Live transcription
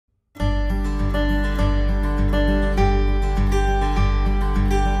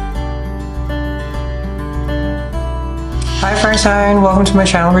fire sign, welcome to my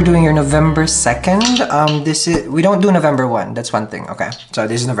channel. We're doing your November 2nd. We don't do November 1, that's one thing, okay? So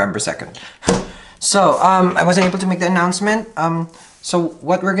this is November 2nd. So, I wasn't able to make the announcement. So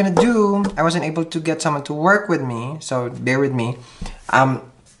what we're gonna do, I wasn't able to get someone to work with me, so bear with me.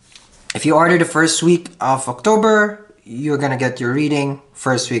 If you order the first week of October, you're gonna get your reading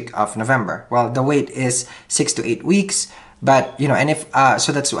first week of November. Well, the wait is 6 to 8 weeks, but you know, and if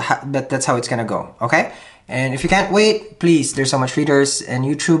so that's how it's gonna go, okay? And if you can't wait, please, there's so much readers and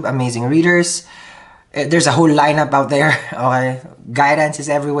YouTube, amazing readers. There's a whole lineup out there, okay? Guidance is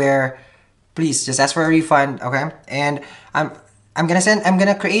everywhere. Please just ask for a refund, okay? And I'm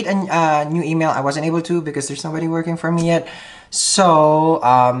gonna create a new email. I wasn't able to because there's nobody working for me yet. So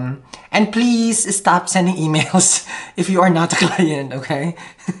and please stop sending emails if you are not a client, okay?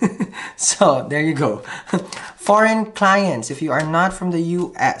 So there you go. Foreign clients, if you are not from the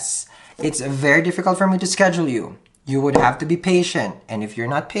US, it's very difficult for me to schedule you. You would have to be patient, and if you're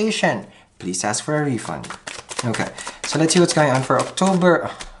not patient, please ask for a refund. Okay, so let's see what's going on for October.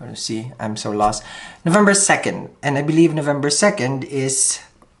 Oh, let's see, I'm so lost. November 2nd, and I believe November 2nd is,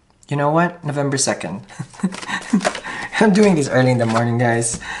 you know what? November 2nd. I'm doing this early in the morning,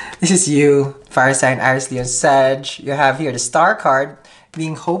 guys. This is you, fire sign, Aries, Leo, Sag. You have here the star card,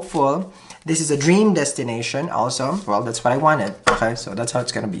 being hopeful. This is a dream destination also. Well, that's what I wanted. Okay, so that's how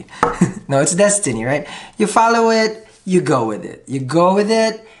it's gonna be. No, it's destiny, right? You follow it, you go with it. You go with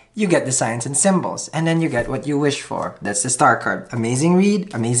it, you get the signs and symbols, and then you get what you wish for. That's the star card. Amazing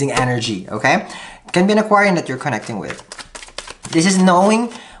read, amazing energy, okay? It can be an Aquarian that you're connecting with. This is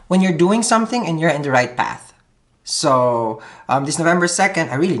knowing when you're doing something and you're in the right path. So, this November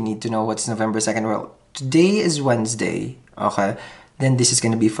 2nd, I really need to know what's November 2nd. Well, today is Wednesday, okay? Then this is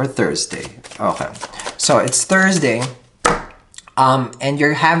going to be for Thursday. Okay. So it's Thursday. And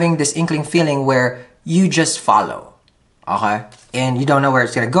you're having this inkling feeling where you just follow. Okay. And you don't know where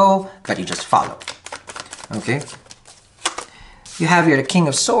it's going to go, but you just follow. Okay. You have here the King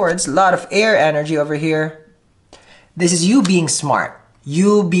of Swords. A lot of air energy over here. This is you being smart.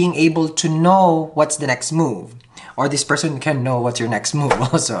 You being able to know what's the next move. Or this person can know what's your next move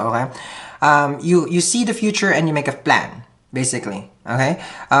also. Okay. You see the future and you make a plan. Basically, okay?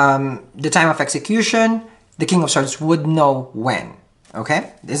 The time of execution, the King of Swords would know when,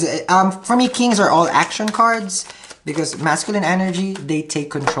 okay? For me, Kings are all action cards because masculine energy, they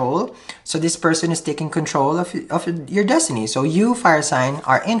take control. So this person is taking control of your destiny. So you, fire sign,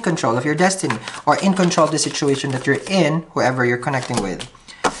 are in control of your destiny or in control of the situation that you're in, whoever you're connecting with.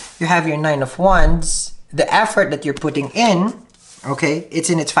 You have your Nine of Wands. The effort that you're putting in, okay, it's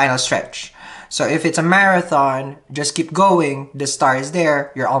in its final stretch. So if it's a marathon, just keep going. The star is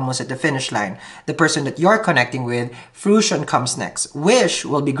there. You're almost at the finish line. The person that you're connecting with, fruition comes next. Wish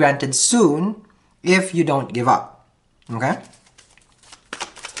will be granted soon if you don't give up. Okay?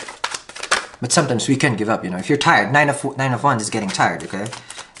 But sometimes we can give up, you know. If you're tired, Nine of Wands is getting tired, okay?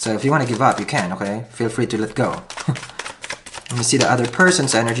 So if you want to give up, you can, okay? Feel free to let go. Let me see the other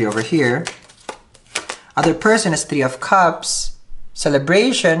person's energy over here. Other person is Three of Cups.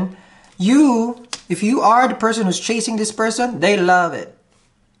 Celebration. If you are the person who's chasing this person, they love it.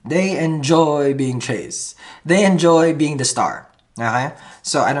 They enjoy being chased. They enjoy being the star. Okay?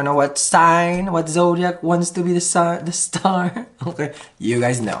 So I don't know what sign, what zodiac wants to be the star. Okay? You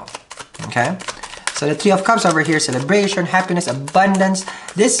guys know. Okay? So the Three of Cups over here, celebration, happiness, abundance.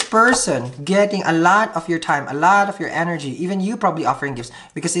 This person getting a lot of your time, a lot of your energy. Even you probably offering gifts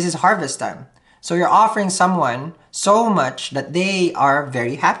because this is harvest time. So you're offering someone so much that they are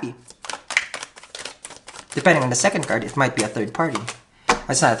very happy. Depending on the second card, it might be a third party.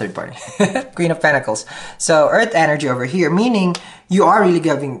 It's not a third party. Queen of Pentacles. So Earth energy over here, meaning you are really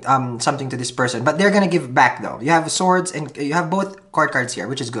giving something to this person, but they're gonna give back though. You have swords and you have both cards here,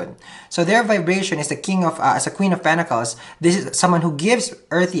 which is good. So their vibration is the as a Queen of Pentacles. This is someone who gives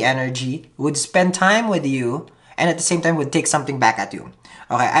earthy energy, would spend time with you, and at the same time would take something back at you.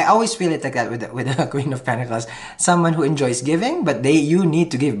 Okay, I always feel it like that with the Queen of Pentacles. Someone who enjoys giving, but you need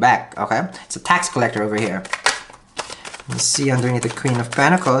to give back, okay? It's a tax collector over here. Let's see underneath the Queen of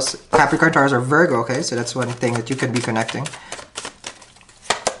Pentacles. Capricorn, Taurus, or Virgo, okay? So that's one thing that you can be connecting.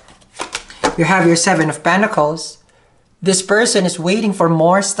 You have your Seven of Pentacles. This person is waiting for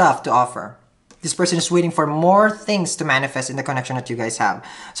more stuff to offer. This person is waiting for more things to manifest in the connection that you guys have.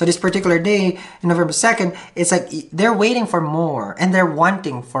 So this particular day, November 2nd, it's like they're waiting for more and they're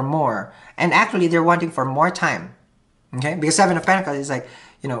wanting for more. And actually, they're wanting for more time. Okay? Because Seven of Pentacles is like,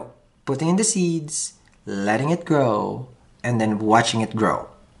 you know, putting in the seeds, letting it grow, and then watching it grow.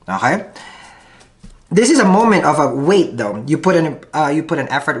 Okay? This is a moment of a wait though. You put an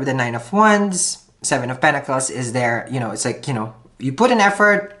effort with the Nine of Wands. Seven of Pentacles is there, you know, it's like, you know, you put an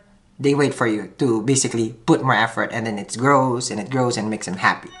effort, they wait for you to basically put more effort, and then it grows and makes them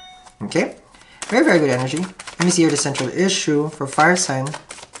happy. Okay? Very, very good energy. Let me see here the central issue for fire sign.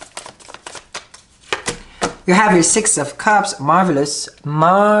 You have your Six of Cups. Marvelous.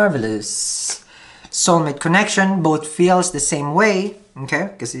 Marvelous. Soulmate connection. Both feels the same way. Okay?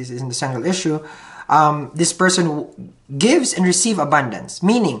 Because this is in the central issue. This person gives and receives abundance.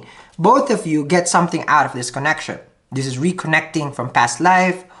 Meaning, both of you get something out of this connection. This is reconnecting from past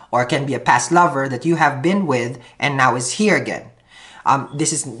life, or can be a past lover that you have been with and now is here again.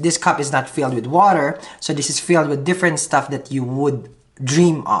 This cup is not filled with water, so this is filled with different stuff that you would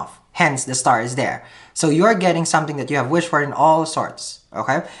dream of. Hence, the star is there. So you're getting something that you have wished for in all sorts.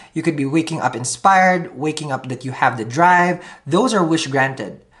 Okay? You could be waking up inspired, waking up that you have the drive. Those are wish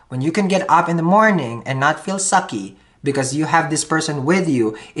granted. When you can get up in the morning and not feel sucky because you have this person with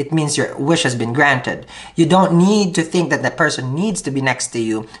you, it means your wish has been granted. You don't need to think that that person needs to be next to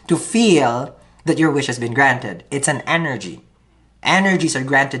you to feel that your wish has been granted. It's an energy. Energies are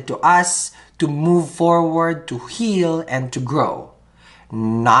granted to us to move forward, to heal, and to grow.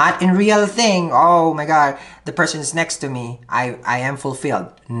 Not in real thing, oh my god, the person is next to me, I am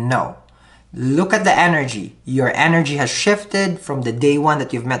fulfilled. No. Look at the energy. Your energy has shifted from the day one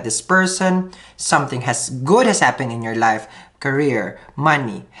that you've met this person. Something good has happened in your life. Career,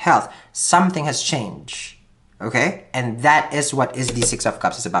 money, health. Something has changed. Okay? And that is what is the Six of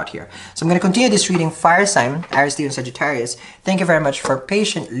Cups is about here. So I'm going to continue this reading. Fire sign, Aries, Leo, and Sagittarius. Thank you very much for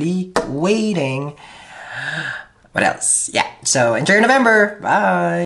patiently waiting. What else? Yeah. So enjoy your November. Bye.